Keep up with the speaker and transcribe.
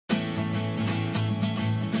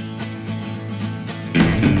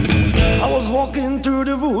was walking through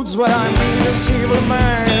the woods when I met a silver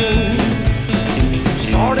man.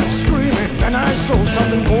 Started screaming and I saw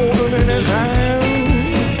something golden in his hand.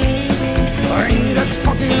 I need that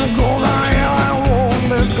fucking gold, I want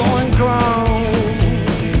that golden crown.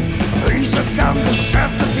 He said, come to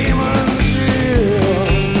chef the demons here,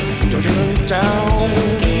 to demon town.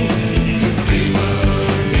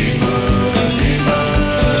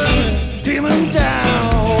 Demon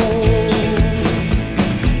town.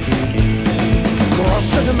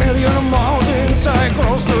 Crossing a million mountains, I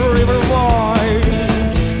crossed the river wide.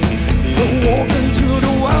 Walking through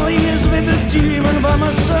the valleys with a demon by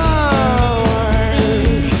my side.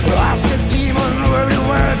 Ask a demon where he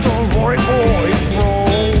went, don't worry boy, from.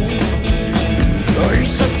 He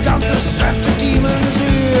said, come to set the demons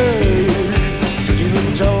here, to demon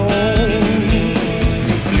town.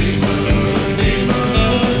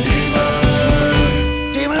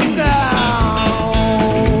 Demon town.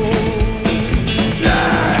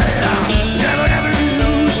 Yeah, never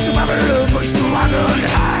lose to Babylon, push to wagon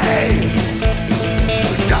high.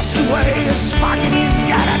 That's the way it's fucking, he's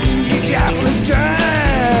gotta do the devil a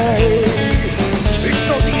day. It's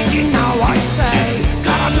not easy now, I say,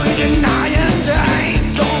 gotta do it in night and day.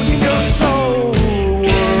 Don't give your soul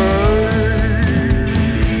away.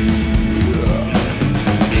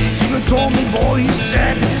 Demon told me, boy, he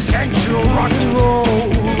said, this is sensual rock and roll.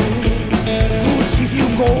 Who's if you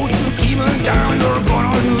go to demon town, you're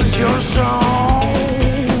gonna lose your soul.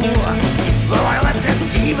 Well, I let that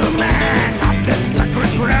evil man up that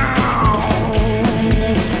sacred ground.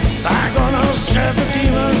 I'm gonna serve the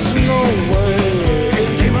demons, no way,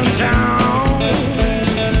 in demon town.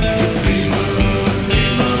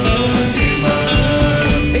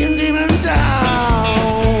 In demon town.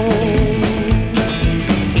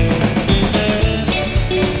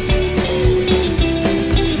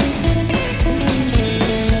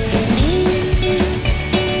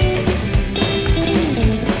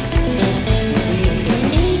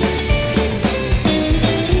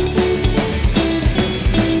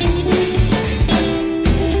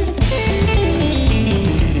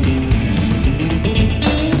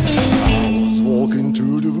 I was walking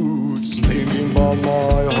through the woods, thinking about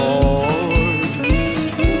my heart.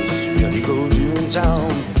 Was really cold in town,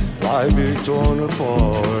 life been torn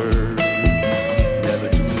apart. Never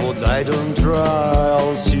do what I don't try,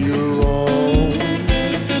 I'll see you wrong.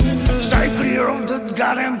 Stay clear of that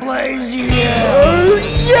goddamn place, yeah.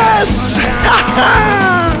 Yes!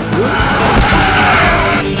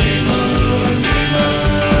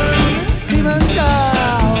 Demon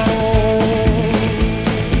town.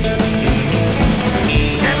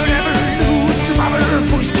 Never lose the power,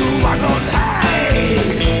 push to wagon high.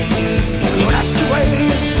 Oh, that's the way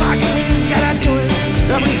it's fucking, he's gotta do it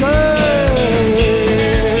every day.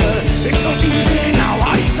 It's not easy now,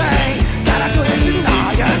 I say, gotta do it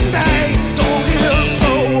night and day. Don't give your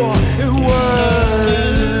soul away.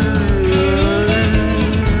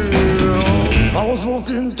 I was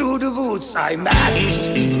walking through the woods, I met this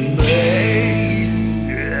evil man.